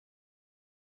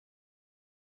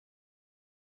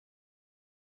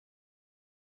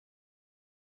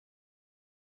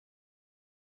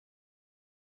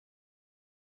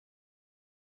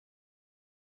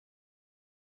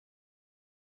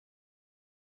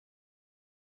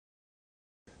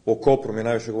O Kopru mi je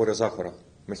najviše govorio Zahora.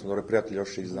 Mi smo dobri prijatelji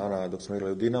još iz dana dok smo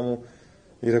igrali u Dinamu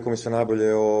i rekao mi sve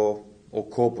najbolje o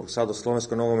Kopru. Sad o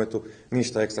slovenskom nogometu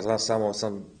ništa ekstra, znam samo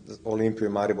sam Olimpiju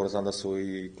i Maribor, znam da su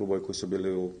i klubovi koji su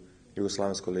bili u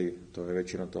Jugoslavenskoj ligi, to je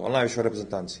većina to, ali najviše o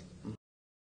reprezentaciji.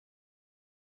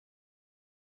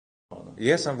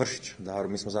 Jesam Vršić, da,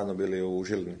 mi smo zajedno bili u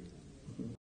Žilini.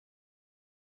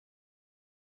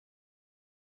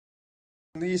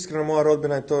 Iskreno, moja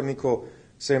rodbina je to, niko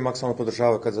sve maksimalno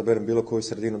podržava kad zaberem bilo koju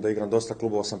sredinu da igram, dosta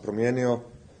klubova sam promijenio.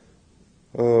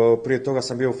 Prije toga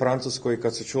sam bio u Francuskoj i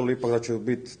kad se čuli ipak da ću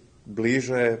biti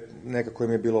bliže, nekako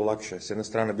mi je bilo lakše. S jedne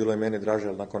strane bilo je meni draže,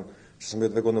 ali nakon što sam bio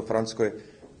 2 godine u Francuskoj,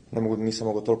 nisam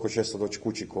mogao toliko često doći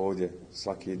kući ko ovdje.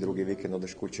 Svaki drugi vikend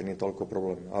odeš kući, nije toliko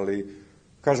problem. Ali,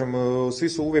 kažem, svi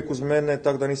su uvijek uz mene,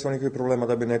 tako da nisam nikakvih problema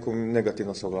da bi nekom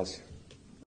negativno se oglasio.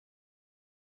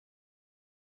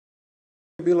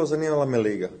 Bilo zanimala me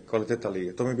liga, kvaliteta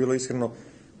lige. To mi je bilo iskreno,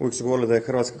 uvijek su govorili da je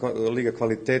Hrvatska liga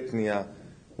kvalitetnija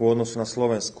u odnosu na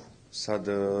slovensku. Sad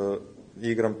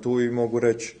igram tu i mogu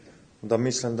reći da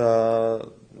mislim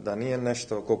da nije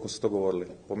nešto koliko su to govorili.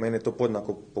 Po meni je to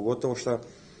podjednako, pogotovo što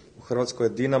u Hrvatskoj je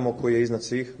Dinamo koji je iznad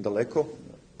svih daleko,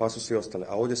 pa su svi ostali.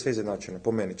 A ovdje sve izjednačeno,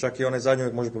 po meni. Čak i onaj zadnji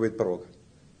uvijek može pobiti prvog.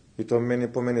 I to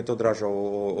po meni je to draža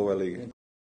ove lige.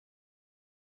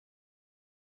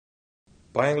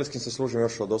 Pa engleskim se služim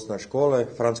još od osnovne škole,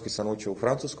 francuski sam učio u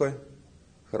Francuskoj,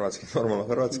 hrvatski, normalno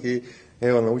hrvatski,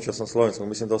 evo naučio sam slovenskog,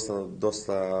 mislim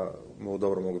dosta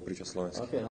dobro mogu pričati slovenski.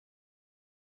 Okay.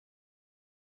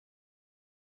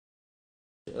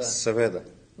 Seveda.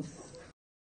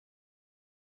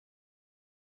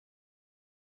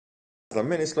 Za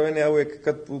meni Slovenija uvijek,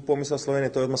 kad pomislim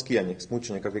Slovenije, to je odmah skijanje,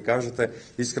 smučanje, kako vi kažete.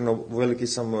 Iskreno, veliki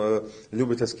sam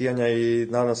ljubitelj skijanja i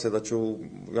nadam se da ću,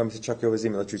 ja mislim čak i ove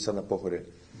zime, da ću ići sad na Pohorje.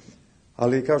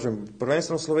 Ali, kažem,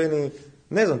 prvenstveno u Sloveniji,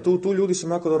 ne znam, tu ljudi su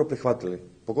me jako dobro prihvatili.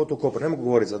 Pogotovo u Kopru, ne mogu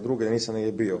govoriti za druge, nisam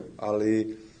negdje bio,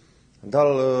 ali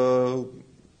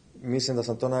mislim da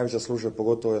sam to najviše zaslužio,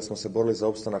 pogotovo jer smo se borili za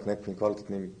opstanak nekim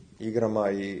kvalitetnim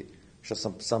igrama i što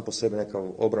sam sam po sebi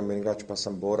nekakav obrambeni igrač, pa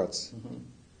sam borac.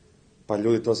 Pa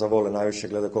ljudi to zavole, najviše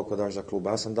gledaju koliko daš za klub.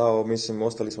 Ja sam dao, mislim,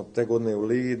 ostali smo te godine u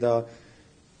ligi da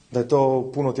je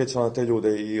to puno utjecalo na te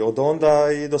ljude i od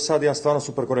onda i do sad ja stvarno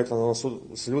super korektan.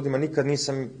 S ljudima nikad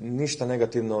nisam ništa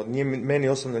negativno, nije meni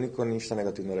osobno niko ništa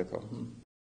negativno rekao.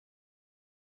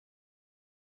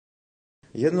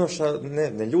 Jedno što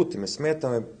ne ljuti me, smeta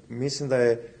me, mislim da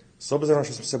je, s obzirom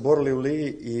što smo se borili u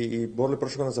ligi i borili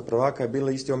prošle godine za prvaka, je bilo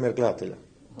isti omjer gledatelja.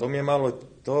 To mi je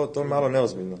malo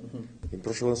neozbiljno. I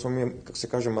prošle godine smo mi, kako se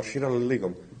kaže, marširali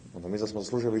ligom. Onda mi da smo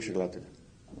zaslužili više gledatelja.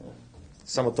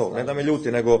 Samo to. Ne da me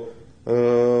ljuti, nego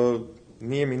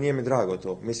nije mi drago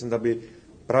to. Mislim da bi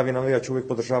pravi navijač uvijek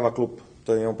podržava klub.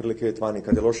 To imamo prilike vidjeti vani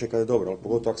kad je loše i kad je dobro. Ali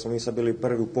pogotovo ako smo mi sad bili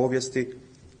prvi u povijesti,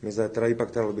 mislim da je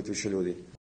ipak trebalo biti više ljudi.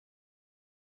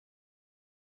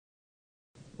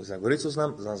 Za Goricu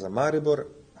znam za Maribor,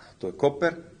 to je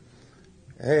Koper.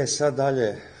 Sad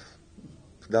dalje,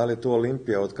 da li je tu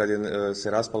Olimpija, od kad je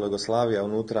se raspala Jugoslavija,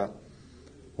 unutra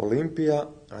Olimpija,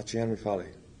 znači jedan mi fali.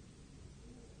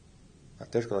 A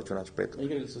teško da ću naći petog.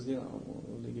 Igrali su s Dinamom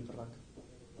u Ligi prvaka,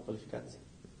 kvalifikacije.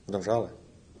 Domžale.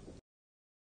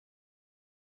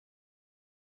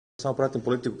 Samo pratim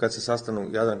politiku kad se sastanu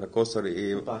Jadranka Kosor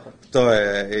i Pahor.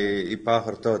 I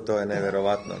Pahor, to je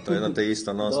nevjerovatno. To je jedno te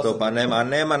isto non stop, a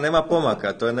nema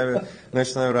pomaka, to je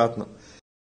nešto nevjerojatno.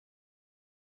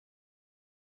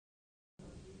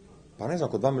 Pa ne znam,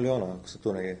 oko 2 miliona, ako se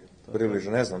tu negdje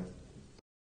približe, ne znam.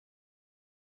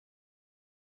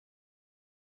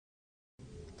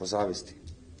 Po zavisti.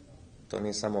 To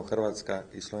nije samo Hrvatska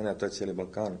i Slovenija, to je cijeli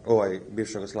Balkan.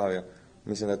 Bivša Jugoslavija.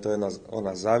 Mislim da je to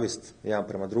ona zavist, jedan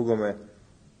prema drugome.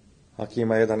 Ako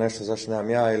ima jedan nešto, zašto nemam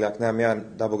ja, ili ako nemam ja,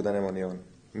 da Bog da nema ni on.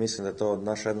 Mislim da je to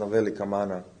naša jedna velika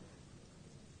mana.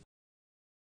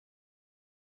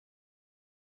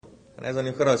 Ne znam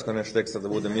ni u Hrvatskoj nešto ekstra, da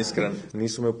budem iskren.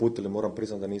 Nisu me uputili, moram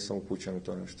priznati da nisam upućen u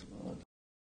to nešto.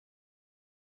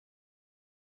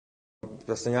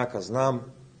 Plastenjaka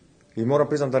znam i moram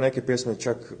priznati da neke pjesme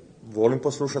čak volim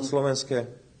poslušati slovenske,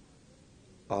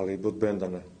 ali od benda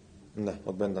ne. Ne,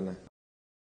 od benda ne.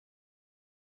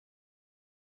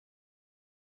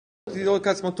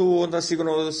 Kad smo tu, onda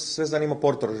sigurno sve zanima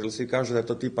Portorož, ili svi kažu da je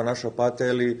to tipa naša Opatija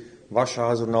ili vaša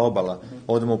Azurna obala.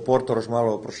 Odemo u Portorož,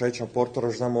 malo prošećemo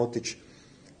Portorož, znamo otići,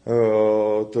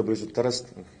 to je blizu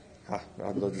Trst,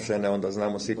 ako dođu žene, onda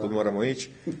znamo svi kud moramo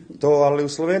ići. Ali u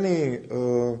Sloveniji,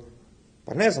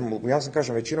 pa ne znam, ja sam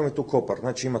kažem, većinom je tu Kopar,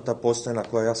 znači ima ta postojna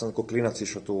koja, ja sam ko klinac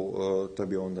išao tu, to je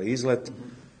bio onda izlet.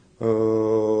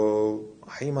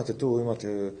 Imate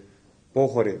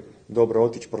Pohor je dobro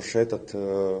otići prošetat,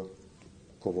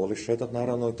 ko voli šetat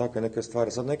naravno i takve neke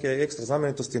stvari. Sad neke ekstra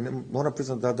znamenitosti moram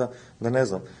priznati da ne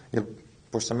znam, jer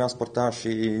pošto sam ja sportaš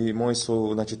i moji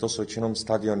su, znači to su većinom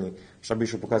stadioni, šta bi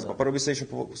išao pokazati. Pa prvo bi se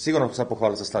išao sigurno sad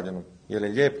pohvaliti sa stadionom, jer je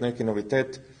lijep neki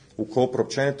novitet u Kopru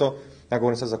općenito, ja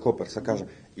govorim sad za Koper, sad kažem.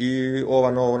 I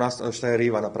ova novo šta je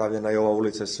riva napravljena i ova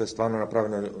ulica je sve stvarno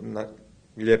napravljeno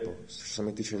lijepo, što se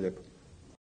mi tiče lijepo.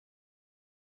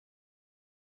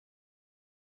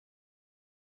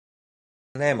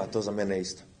 Nema to za mene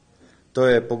isto. To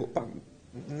je, pa,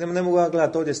 ne mogu ja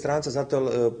gledati ovdje stranca,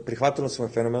 zato prihvatilo su me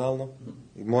fenomenalno,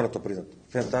 moram to priznati.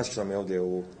 Fantastično mi je ovdje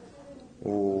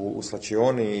u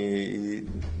slačioni i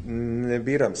ne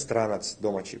biram stranac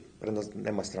domaći, premda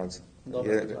nema stranca.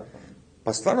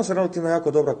 Pa stvarno se relativno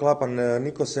jako dobra klapa,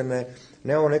 niko se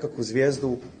nemamo nekakvu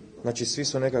zvijezdu, znači svi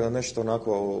su nekada nešto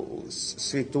onako,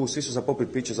 svi su za popit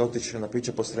piće, za otići na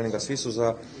piće post treninga, svi su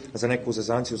za neku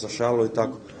uzezanciju, za šalu i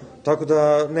tako. Tako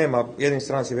da nema, jedini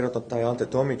stranac je vjerojatno taj Ante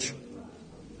Tomić,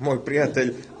 moj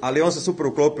prijatelj, ali on se super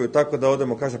uklopio, tako da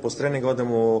odemo, kažem, post treninga,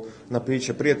 odemo na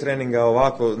piće prije treninga,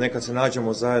 ovako, nekad se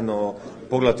nađemo zajedno,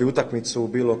 pogledati utakmicu,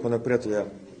 bilo kod nekog prijatelja.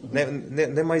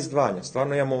 Nema izdvajanja,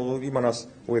 stvarno ima nas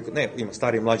uvijek, ne, ima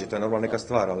stari i mlađi, to je normalno neka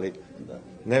stvar, ali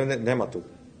nema tu.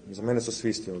 Za mene su svi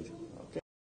isti ovdje.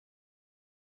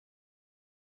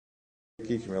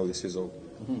 Kih me ovdje svi zovu.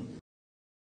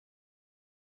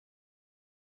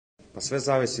 Pa sve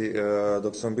zavisi,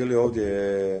 dok smo bili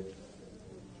ovdje,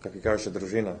 kako kažeš,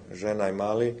 družina, žena i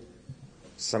mali,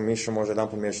 sam išao možda jedan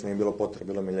pomiješan, nije bilo potrebe,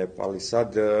 bilo mi lijepo, ali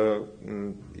sad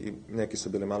neki su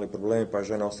bili mali problemi, pa je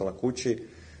žena ostala kući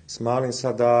s malim,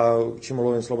 sada čim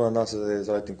lovim slobodan dan se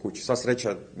zaletim kući. Sva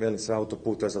sreća, velim se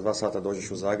autoput, to je za 2 sata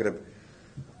dođeš u Zagreb,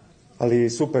 ali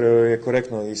super je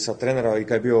korektno i sa trenera, i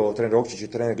kad je bio trener Okčić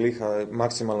i trener Gliha,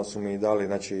 maksimalno su mi dali,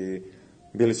 znači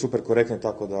bili super korektni,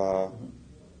 tako da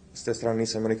s te strane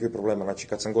nisam imao nikakvih problema, znači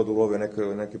kad sam god ulovio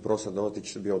neki prostor da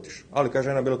otići, bi otišao. Ali kad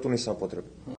žena bila tu, nisam potrebe.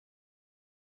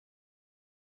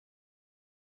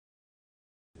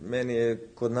 Meni je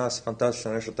kod nas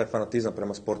fantastično nešto taj fanatizam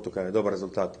prema sportu kad je dobar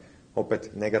rezultat. Opet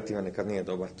negativan nekad nije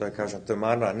dobar. To je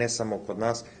mana ne samo kod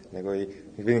nas, nego i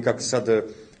vidim kako sad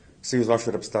svi uz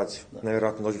vašu reprezentaciju.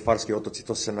 Nevjerojatno dođu Farski otoci,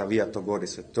 to se navija, to gori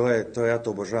sve. To ja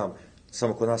to obožavam.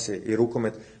 Samo kod nas je i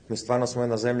rukomet. Mi stvarno smo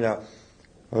jedna zemlja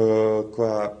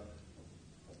koja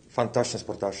fantastične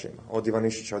sportaše ima. Od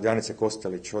Ivanišića, od Janice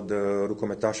Kostelić, od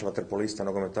rukometaša, vaterpolista,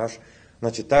 nogometaša.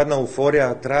 Znači, ta jedna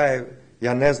euforija traje,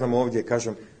 ja ne znam ovdje,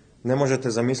 kažem, ne možete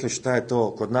zamisliti šta je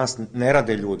to. Kod nas ne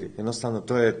rade ljudi. Jednostavno,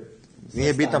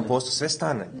 nije bitan posao, sve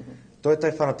stane. To je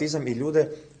taj fanatizam i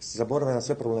ljude zaborave na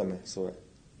sve probleme svoje.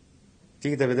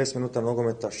 Tih 90 minuta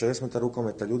nogometa, 60 minuta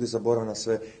rukometa, ljudi zaborave na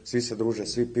sve, svi se druže,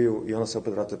 svi piju i onda se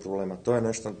opet vrate problema. To je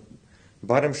nešto,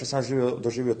 barem što sam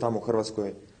doživio tamo u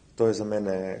Hrvatskoj, to je za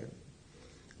mene,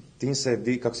 tim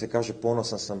se, kako se kaže,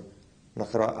 ponosan sam na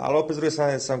Hrvatsku, ali opet s druge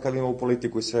strane sam kad imao u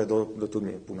politiku i sve, do tu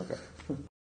mi je puno kako.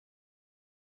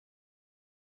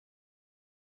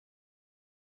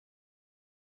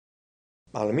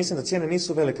 Ali mislim da cijene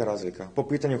nisu velika razlika po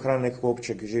pitanju hrane nekog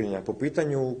općeg življenja. Po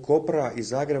pitanju Kopra i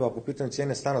Zagreba, po pitanju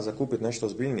cijene stana za kupiti nešto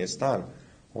ozbiljnije, stan,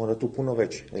 onda je tu puno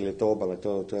veće, jer je to obale,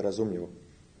 to je razumljivo.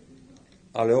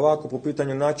 Ali ovako, po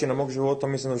pitanju načina mog života,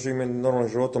 mislim da živim normalnim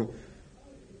životom.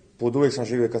 Pod uvijek sam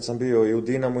živio kad sam bio i u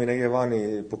Dinamu i negdje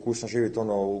vani, pokušam živjeti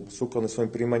sukladno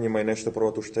svojim primanjima i nešto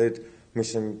probati uštediti.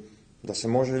 Mislim da se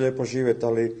može lijepo živjeti,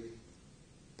 ali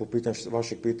po pitanju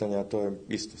vašeg pitanja, to je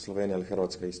isto, Slovenija ili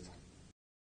Hrvatska isto.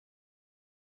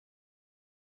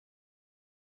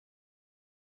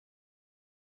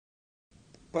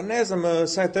 Pa ne znam,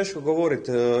 sad je teško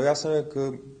govoriti. Ja sam uvijek,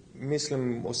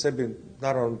 mislim o sebi,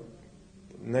 naravno,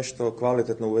 nešto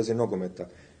kvalitetno u vezi nogometa.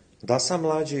 Da sam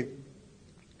mlađi,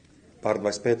 par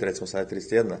 25, recimo sad je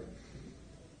 31.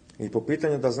 I po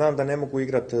pitanju da znam da ne mogu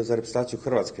igrati za reprezentaciju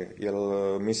Hrvatske, jer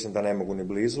mislim da ne mogu ni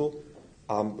blizu,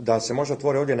 a da se može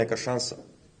otvori ovdje neka šansa.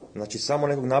 Znači samo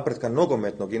nekog napretka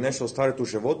nogometnog i nešto ostvariti u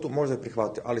životu, možda je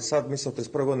prihvatiti. Ali sad, mislim, u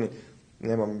 31. godini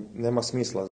nema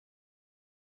smisla.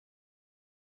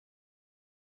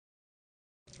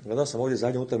 Gledao sam ovdje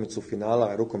zadnju utakmicu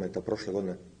finala rukometa prošle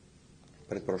godine,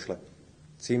 pretprošle.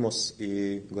 Cimos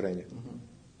i Gorenje.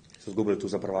 Su izgubili tu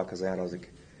za prvaka za 1 razlike.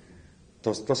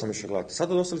 To sam išao gledati.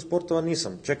 Sad od ostalih sportova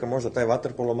nisam. Čekam možda taj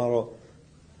vaterpolo malo,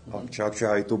 ako ću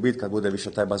ja i tu biti kad bude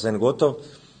više taj bazen gotov.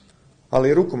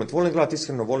 Ali rukomet, volim gledati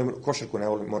iskreno, volim košarku, ne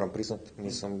volim, moram priznati,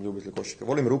 nisam ljubitelj košarke.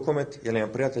 Volim rukomet, jer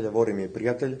imam prijatelja, volim je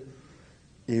prijatelj.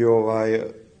 I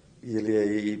jer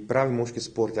je i pravi muški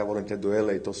sport, ja volim te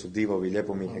duele i to su divovi,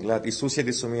 lijepo mi ih je gledati. I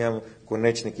susjedi su mi,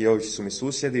 Konečnik i Jović su mi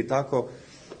susjedi i tako.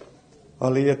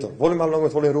 Ali eto, volim malo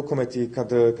nogomet, volim rukomet i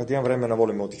kad imam vremena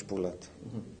volim otići pogledati.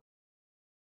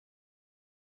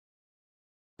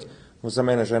 Za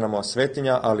mene žena moja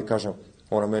svetinja, ali kažem,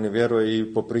 ona meni vjeruje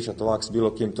i popričati ovak s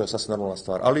bilo kim, to je sasvim normalna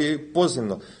stvar. Ali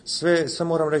pozitivno, sve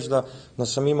moram reći da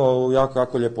sam imao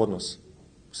jako lijep odnos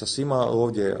sa svima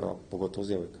ovdje, pogotovo s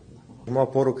djevojkama. Moja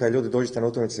poruka je, ljudi, dođite na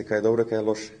utakmice kad je dobro, kad je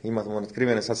loše. Imamo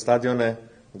otkrivene sad stadione,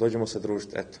 dođemo se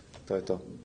družiti, eto, to je to.